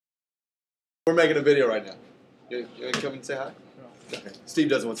We're making a video right now. You want to come and say hi? No. Okay. Steve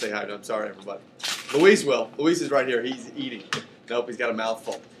doesn't want to say hi. No, I'm sorry, everybody. Luis will. Luis is right here. He's eating. Nope, he's got a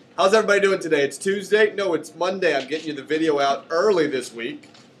mouthful. How's everybody doing today? It's Tuesday? No, it's Monday. I'm getting you the video out early this week.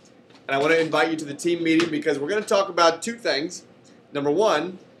 And I want to invite you to the team meeting because we're going to talk about two things. Number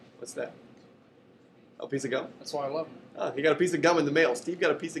one, what's that? A piece of gum? That's why I love him. Oh, he got a piece of gum in the mail. Steve got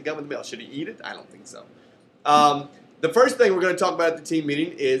a piece of gum in the mail. Should he eat it? I don't think so. The first thing we're going to talk about at the team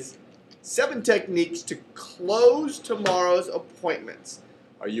meeting is 7 techniques to close tomorrow's appointments.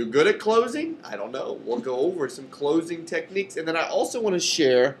 Are you good at closing? I don't know. We'll go over some closing techniques. And then I also want to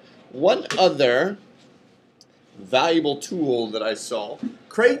share one other valuable tool that I saw.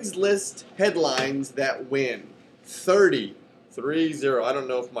 Craigslist headlines that win. 30. I don't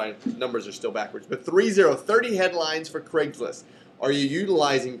know if my numbers are still backwards, but 30 headlines for Craigslist. Are you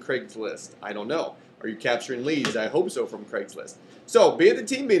utilizing Craigslist? I don't know. Are you capturing leads? I hope so from Craigslist. So be at the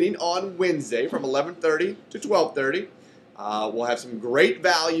team meeting on Wednesday from 11:30 to 12:30. We'll have some great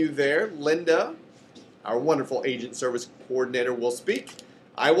value there. Linda, our wonderful agent service coordinator, will speak.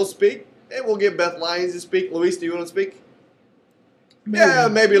 I will speak, and we'll get Beth Lyons to speak. Luis, do you want to speak?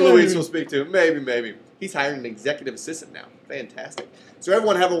 Maybe Luis will speak too. Maybe. He's hiring an executive assistant now. Fantastic. So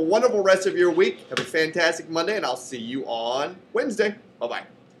everyone have a wonderful rest of your week. Have a fantastic Monday, and I'll see you on Wednesday. Bye-bye.